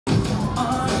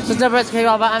Just never had to keep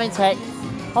on about Amutec.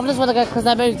 I'm just want to go because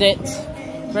they moved it.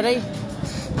 Ready?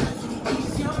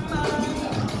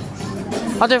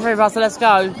 I'll do it for you, Russell. Let's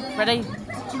go. Ready?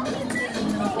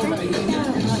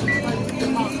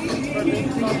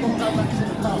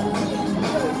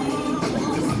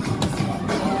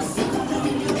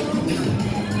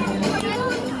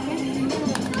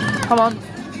 Come on.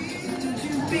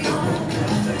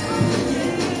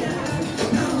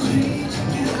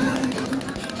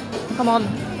 Come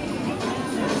on.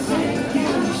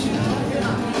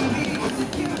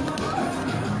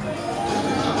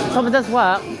 Something does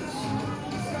work.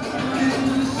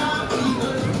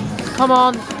 Come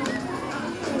on.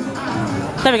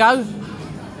 There we go.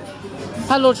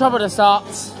 Had a little trouble to start.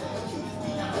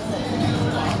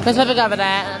 Let's have a go over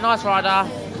there. Nice rider.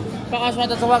 But Ice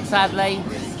Rider doesn't work, sadly.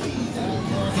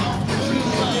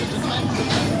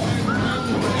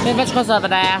 There's much cross over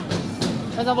there.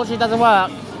 But unfortunately it doesn't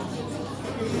work.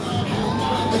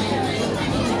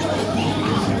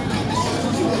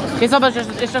 It's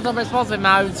just not responsive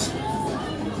mode.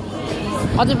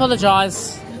 I do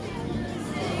apologise.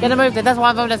 Gonna move it, that's why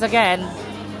I'm doing this again.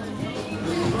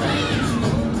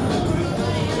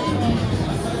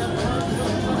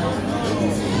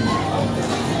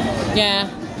 Yeah.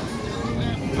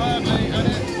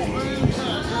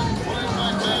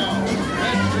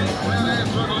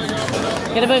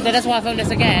 Gonna move it, that's why I filmed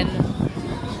this again.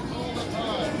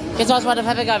 It's nice one of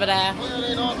having over there.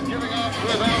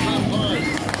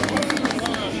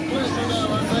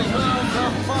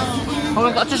 Oh,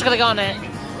 I'm just gonna go on it. I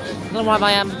don't know why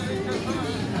I am.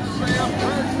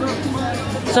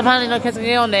 So apparently no kids can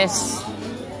get on this.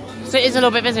 So it is a little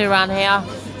bit busy around here.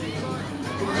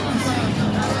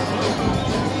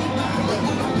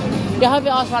 Yeah, I hope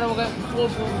your Ice Rider will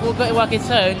get it working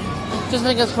soon. Just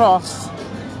fingers crossed.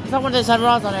 I don't want to have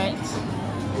rides on it.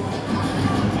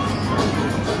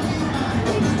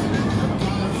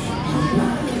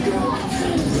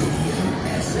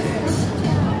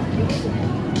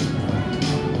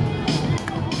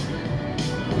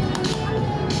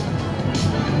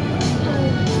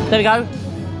 There we go.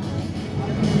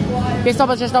 This stop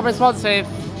is just not responsive.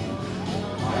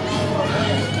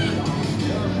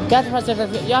 You have to press it for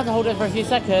you have to hold it for a few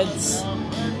seconds.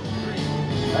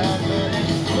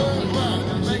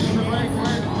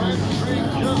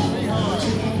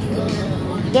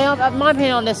 Yeah, my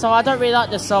opinion on this song, I don't really like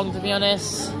this song, to be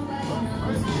honest.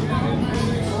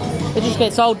 It just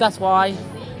gets old, that's why.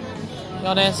 To be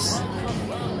honest.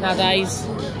 Nowadays.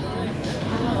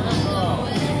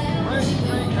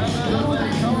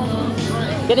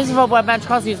 Yeah, this is where Bench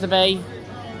Cross used to be.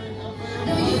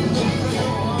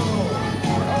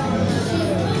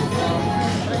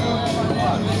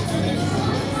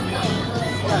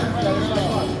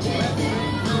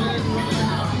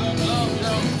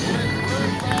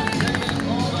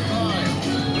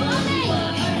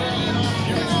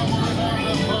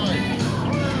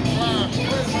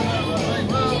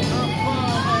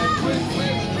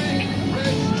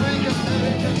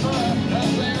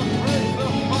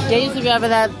 Yeah, it used to be over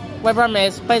there where Brum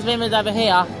is, but it's been moved over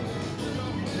here.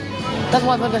 That's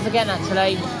why I'm doing this again,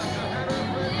 actually.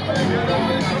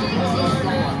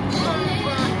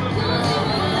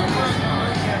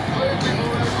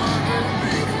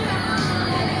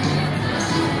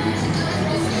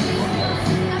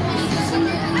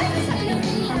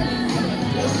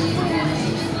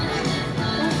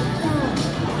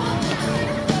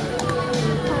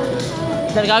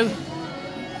 There we go.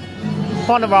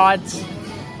 Final rides.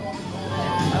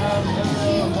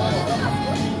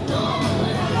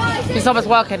 It's almost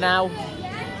working now.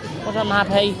 But I'm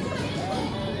happy.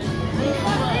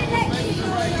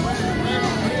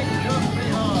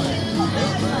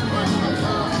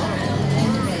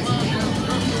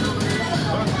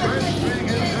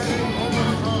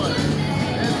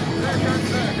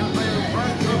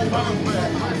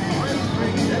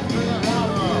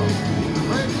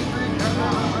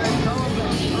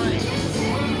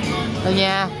 And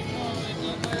yeah.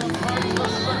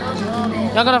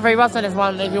 Y'all got a free bus on this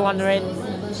one if you're wondering.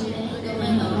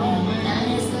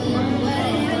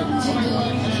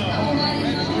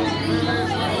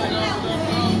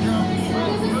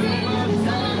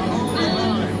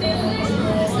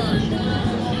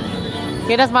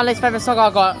 Yeah, that's my least favourite song I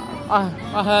got.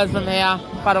 I heard from here,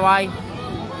 by the way.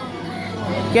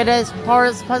 Yeah, there's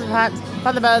Forest, Pussycat,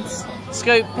 Thunderbirds,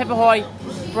 Scoop, Pipperhoy,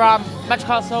 Brum, Match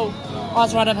Castle,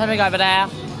 Ice Rider, Hemming over there.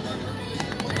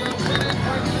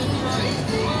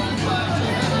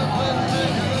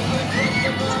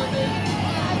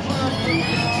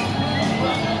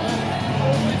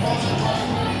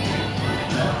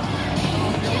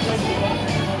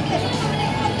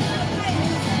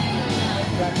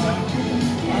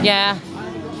 Yeah.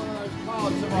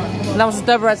 And that was a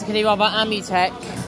double red Kiddie by Amutec.